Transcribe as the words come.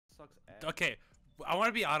sucks ass. Okay, I want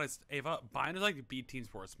to be honest, Ava. Bind is like the B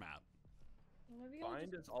team's worst map.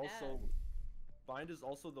 Bind is also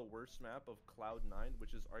the worst map of Cloud9,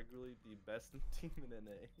 which is arguably the best team in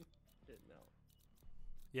NA. No.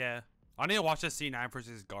 Yeah, I need to watch the C9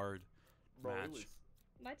 versus guard match.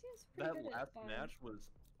 My team's pretty good that at last match was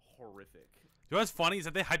horrific. You know what's funny is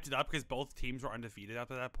that they hyped it up because both teams were undefeated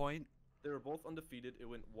after that point. They were both undefeated. It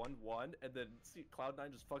went 1-1, and then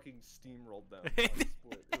Cloud9 just fucking steamrolled them on the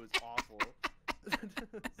split. It was awful.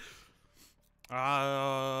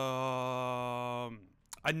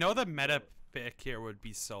 I know the meta pick here would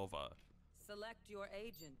be Silva. Select your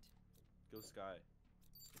agent. Go Skye.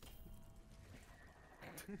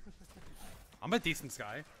 I'm a decent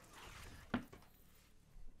Skye.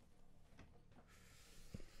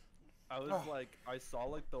 I was like, I saw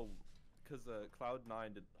like because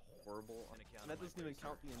Cloud9 did horrible on account, and that doesn't even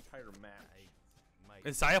count the entire match.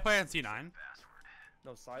 Is Saya playing on C9?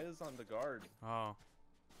 No, Saya's on the guard. Oh.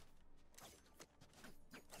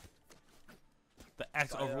 The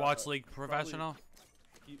ex-Overwatch League professional.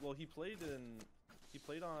 He played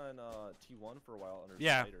on T1 for a while under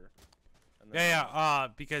yeah. Spider.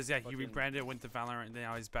 Because he rebranded, went to VALORANT, and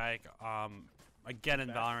now he's back again in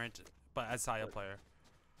VALORANT, but as Saya player.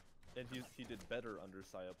 And he did better under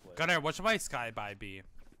Saya player. Gunnar, what should my Skye buy be?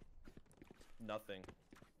 Nothing.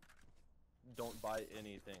 Don't buy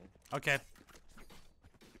anything. Okay.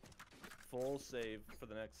 Full save for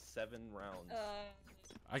the next 7 rounds.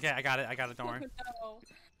 Okay, I got it, don't worry.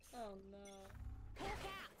 Oh no.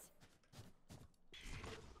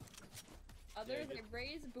 Others, like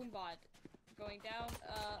raise boombot. Going down,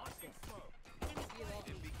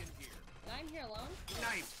 I'm here alone.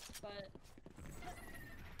 Nice. But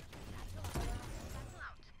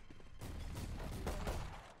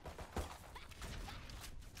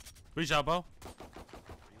Reach elbow.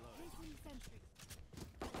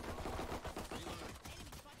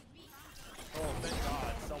 Oh, thank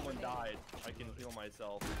God, someone died. I can heal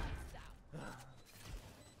myself.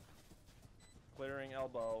 Clearing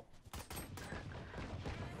elbow.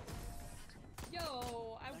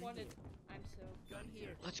 yo, I wanted. I'm so. Gun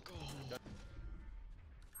here. Let's go. Right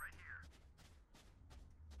here.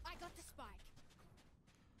 I got the spike.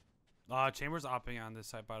 Chambers opping on this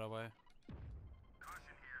side, by the way.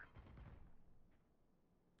 Caution here.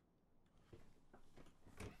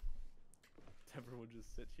 Everyone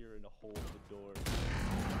just sit here and hold the door. Taken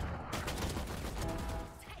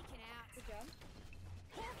out. Good job.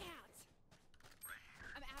 Hawk out.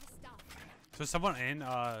 I'm out of stuff. So someone in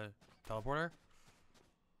teleporter.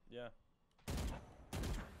 Yeah.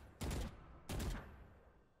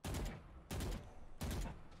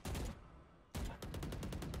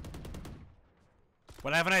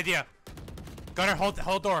 But I have an idea. Gunner, hold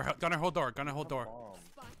door. Gunner, hold door. Gunner, hold door. Bomb.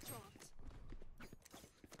 Spike dropped.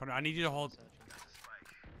 Gunner, I need you to hold.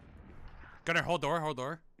 Gunner, hold door. Hold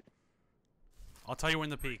door. I'll tell you when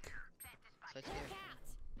to peek. Side's Hawk here. out.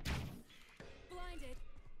 Blinded.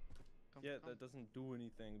 Come, Yeah, come. that doesn't do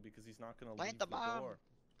anything because he's not gonna Plant leave the the bomb. door.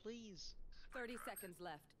 Please. 30 seconds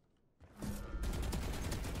left.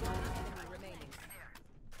 One enemy remaining.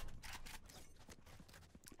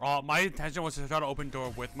 My intention was to try to open door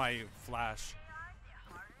with my flash.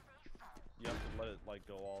 You have to let it like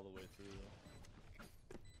go all the way through.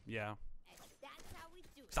 Yeah. And that's how we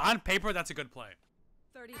do it. So on paper, that's a good play.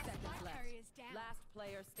 30 seconds Spike left. carrier's down. Last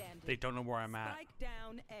player standing. They don't know where I'm at. Spike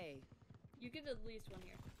down A. You get at least one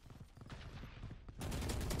here.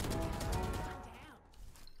 Down.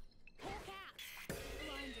 Hawk out.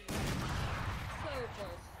 Blinded. So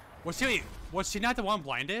close. Was she not the one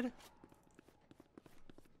blinded?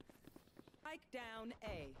 Spike down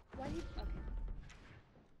A. Why do you? Okay.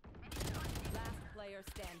 Last player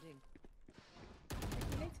standing. My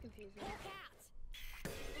teammates confuse me. Hawk out.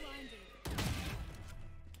 Blinded.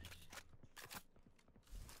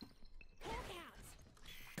 Hawk out.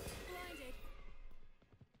 Blinded.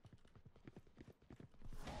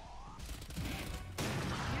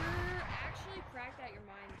 You're actually cracked out your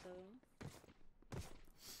mind, though.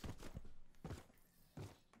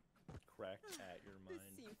 Cracked at your mind.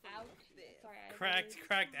 Ouch. Sorry, I Cracked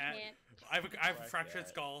at. can't. I have a Cracked fractured at.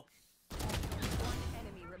 skull. One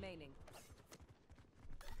enemy remaining.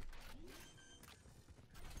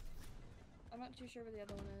 I'm not too sure where the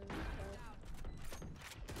other one is.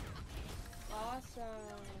 So.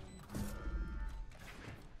 Awesome.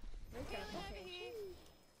 Great job. Okay.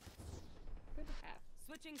 Good half.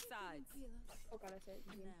 Switching sides. Oh god, I said it.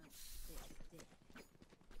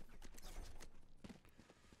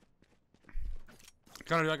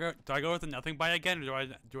 Gunner, do I go with the nothing buy again, or do I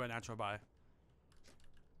do a natural buy?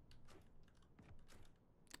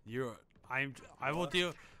 I will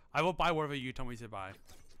do. I will buy whatever you tell me to buy.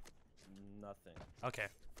 Nothing. Okay.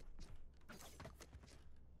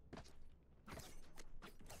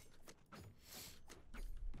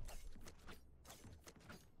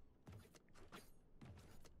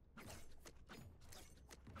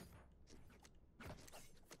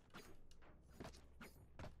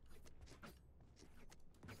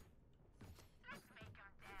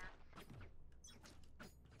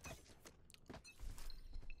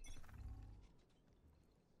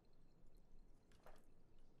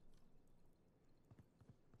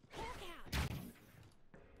 Hawk out.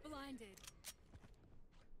 Blinded.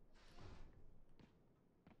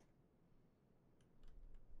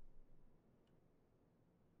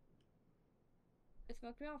 It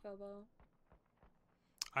smoked me off, elbow.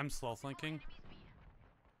 I'm slow flanking.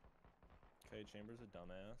 Okay, Chamber's a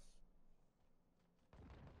dumbass.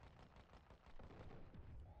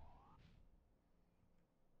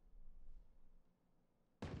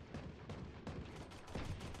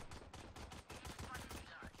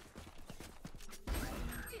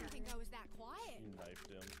 Didn't think I was that quiet. You knifed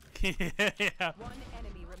him. Yeah. One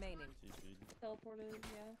enemy remaining. TP'd. Teleported,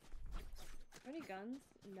 yeah. Any guns?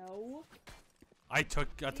 No. I took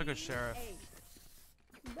a sheriff.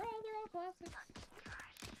 Bro, they're all classics.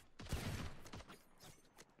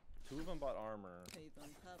 Two of them bought armor. They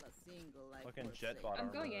don't have a single life Fucking worth Jet saving. bought I'm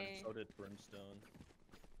armor, going and A. so did Brimstone.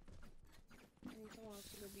 I need someone else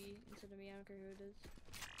to go B instead of me. I don't care who it is.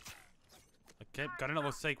 Okay, got it. It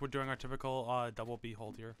looks like we're doing our typical double B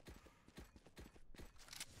hold here.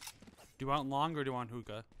 Do you want long or do you want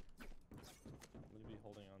hookah? I'm gonna be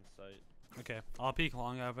holding on site. Okay, I'll peek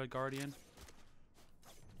long. I have a guardian.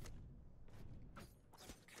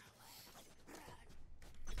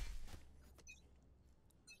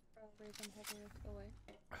 Raise, I'm helping us. Go away.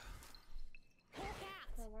 Hawk out.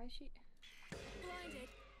 Bro, why is she? Blinded.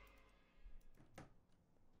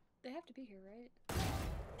 They have to be here, right?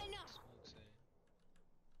 Enough. Smokes A.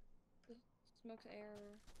 The smoke's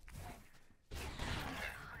air.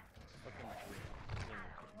 Fucking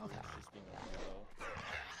Brim's just being a hero.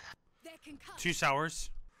 They're concussed. 2 showers.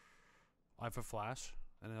 I have a flash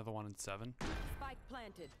and another one in 7. Spike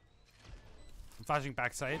planted. I'm flashing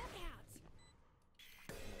backside. Hawk out.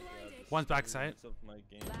 Blinded. One's backside. Of my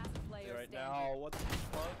game. Last player Right standing. now, what the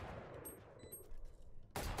fuck?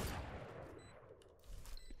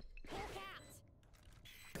 Hawk out.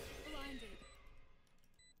 Blinded.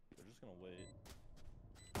 They're just gonna wait.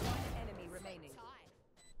 One enemy remaining. Side.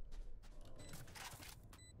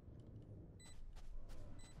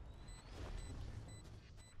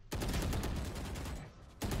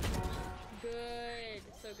 Good.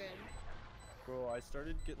 So good. Bro, I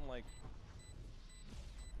started getting like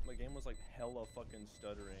my game was like hella fucking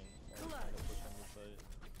stuttering. While I was trying to push on the site.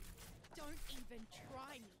 Don't even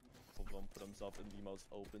try me. Boom, boom, put himself in the most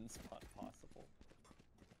open spot possible.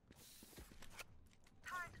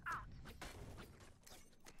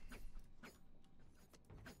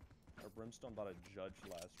 Our Brimstone bought a judge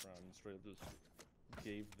last round and straight up just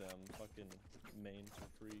gave them fucking main for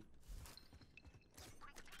free.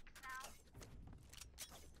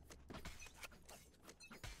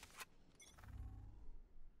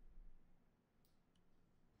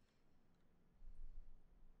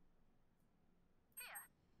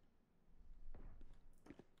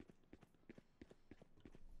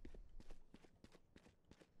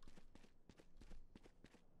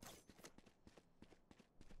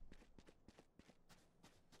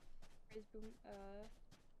 Raise boom.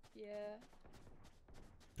 Yeah.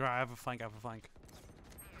 Right, I have a flank. I have a flank.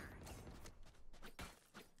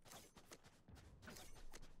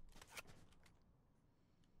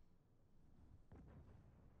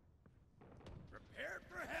 Prepare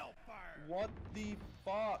for hellfire. What the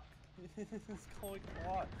fuck is going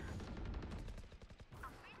on?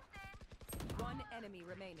 One enemy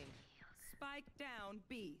remaining. Spike down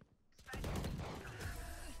B.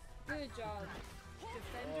 Good job.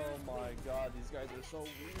 Defenders Oh my god, these guys are so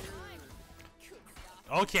weird. Good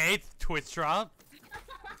stuff. Okay, Twitch drop.